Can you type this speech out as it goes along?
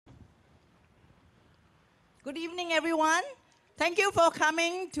Good evening, everyone. Thank you for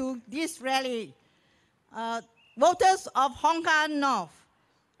coming to this rally. Voters of Hong Kong North,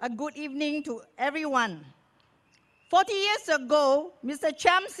 a good evening to everyone. 40 years ago, Mr.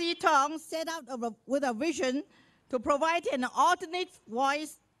 Chiam See Tong set out with a vision to provide an alternate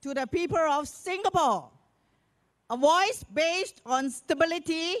voice to the people of Singapore, a voice based on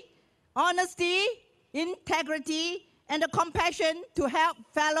stability, honesty, integrity, and the compassion to help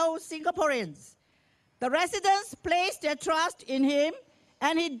fellow Singaporeans. The residents placed their trust in him,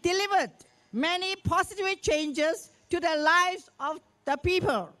 and he delivered many positive changes to the lives of the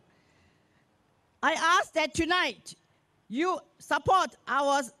people. I ask that tonight you support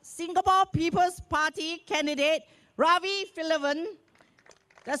our Singapore People's Party candidate, Ravi Philavan,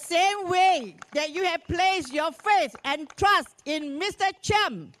 the same way that you have placed your faith and trust in Mr.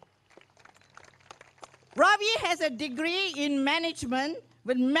 Chiam. Ravi has a degree in management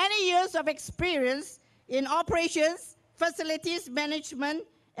with many years of experience in operations, facilities management,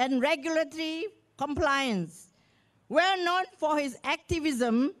 and regulatory compliance. Well known for his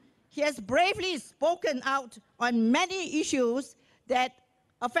activism, he has bravely spoken out on many issues that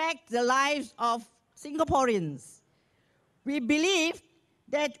affect the lives of Singaporeans. We believe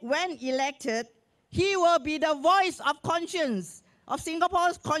that when elected, he will be the voice of conscience, of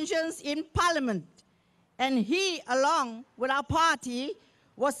Singapore's conscience in Parliament. And he, along with our party,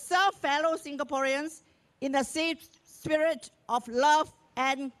 will serve fellow Singaporeans in the same spirit of love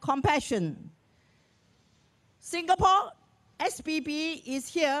and compassion. Singapore SPP is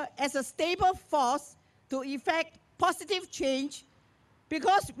here as a stable force to effect positive change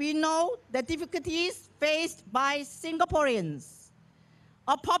because we know the difficulties faced by Singaporeans.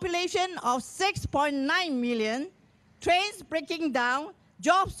 A population of 6.9 million, trains breaking down,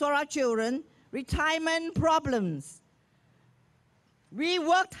 jobs for our children, retirement problems. We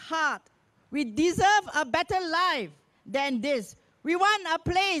worked hard. We deserve a better life than this. We want a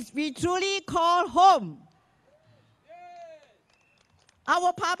place we truly call home.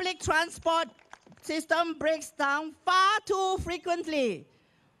 Our public transport system breaks down far too frequently.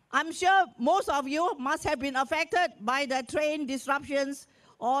 I'm sure most of you must have been affected by the train disruptions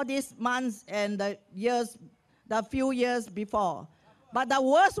all these months and the few years before. But the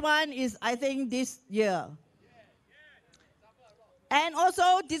worst one is, I think, this year. And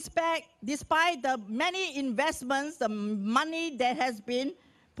also, despite the many investments, the money that has been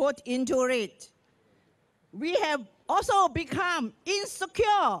put into it, we have also become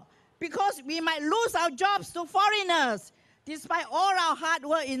insecure because we might lose our jobs to foreigners, despite all our hard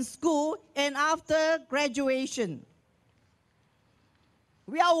work in school and after graduation.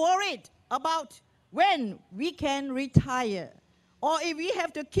 We are worried about when we can retire, or if we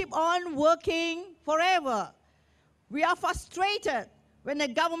have to keep on working forever. We are frustrated when the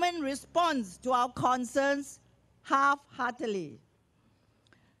government responds to our concerns half-heartedly.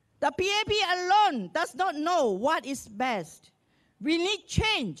 The PAP alone does not know what is best. We need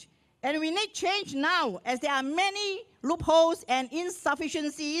change, and we need change now, as there are many loopholes and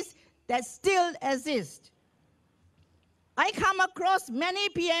insufficiencies that still exist. I come across many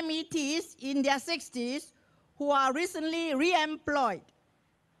PMETs in their 60s who are recently re-employed.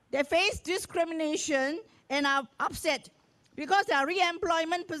 They face discrimination and are upset because their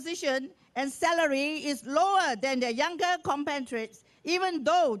re-employment position and salary is lower than their younger compatriots, even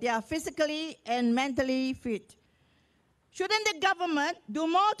though they are physically and mentally fit. Shouldn't the government do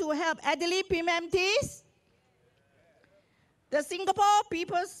more to help elderly PMTs? The Singapore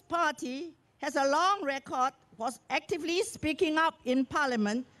People's Party has a long record of actively speaking up in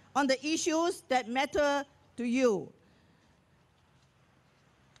Parliament on the issues that matter to you.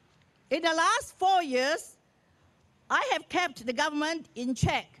 In the last 4 years, I have kept the government in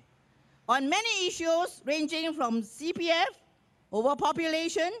check on many issues ranging from CPF,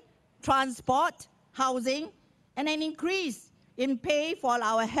 overpopulation, transport, housing, and an increase in pay for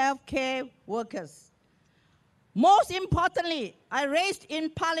our healthcare workers. Most importantly, I raised in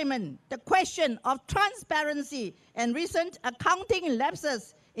Parliament the question of transparency and recent accounting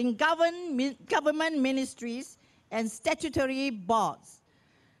lapses in government ministries and statutory boards.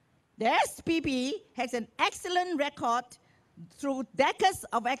 The SPP has an excellent record through decades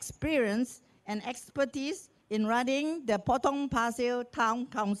of experience and expertise in running the Potong Pasir Town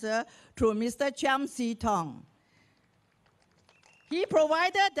Council through Mr. Chiam See Tong. He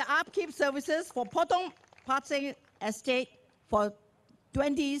provided the upkeep services for Potong Pasir Estate for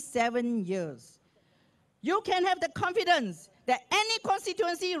 27 years. You can have the confidence that any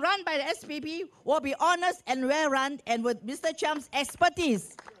constituency run by the SPP will be honest and well-run and with Mr. Chiam's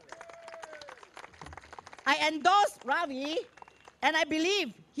expertise. I endorse Ravi, and I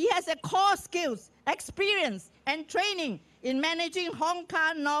believe He has a core skills, experience, and training in managing Hong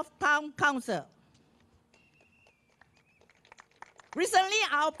Kong North Town Council. Recently,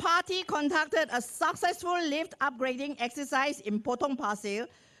 our party conducted a successful lift upgrading exercise in Potong Pasir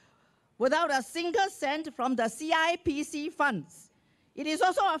without a single cent from the CIPC funds. It is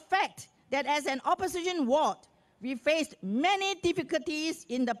also a fact that as an opposition ward, we faced many difficulties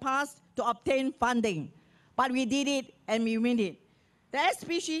in the past to obtain funding, but we did it and we win it. The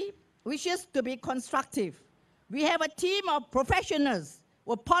SPP wishes to be constructive. We have a team of professionals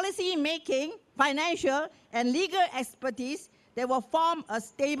with policy making, financial, and legal expertise that will form a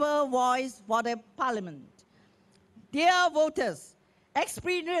stable voice for the parliament. Dear voters,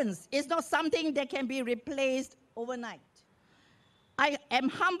 experience is not something that can be replaced overnight. I am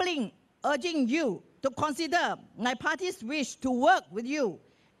humbly urging you to consider my party's wish to work with you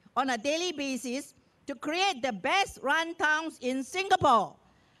on a daily basis to create the best run towns in Singapore.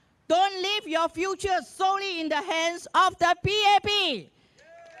 Don't leave your future solely in the hands of the PAP.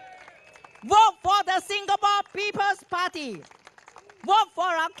 Vote for the Singapore People's Party. Vote for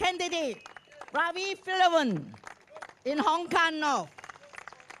our candidate, Ravi Philavan in Hong Kong North.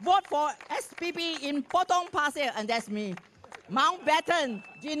 Vote for SPP in Potong Pasir, and that's me. Mountbatten,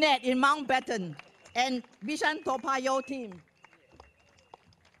 Jeanette in Mountbatten, and Bishan Toa Payoh team.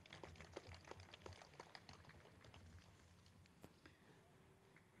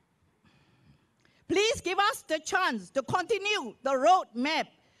 Please give us the chance to continue the roadmap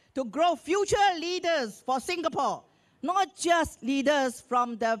to grow future leaders for Singapore, not just leaders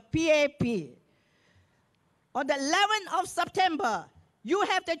from the PAP. On the 11th of September, you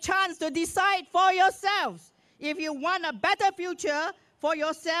have the chance to decide for yourselves if you want a better future for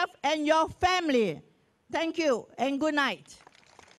yourself and your family. Thank you and good night.